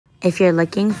If you're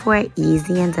looking for an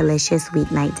easy and delicious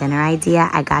weeknight dinner idea,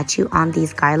 I got you on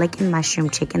these garlic and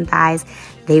mushroom chicken thighs.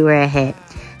 They were a hit.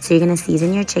 So you're going to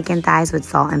season your chicken thighs with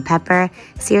salt and pepper,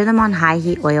 sear them on high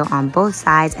heat oil on both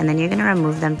sides, and then you're going to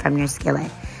remove them from your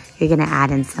skillet. You're going to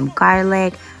add in some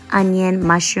garlic, onion,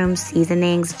 mushroom,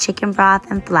 seasonings, chicken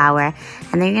broth, and flour.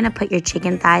 And then you're going to put your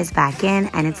chicken thighs back in,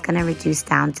 and it's going to reduce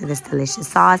down to this delicious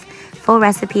sauce. Full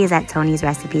recipe is at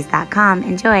tonysrecipes.com.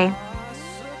 Enjoy!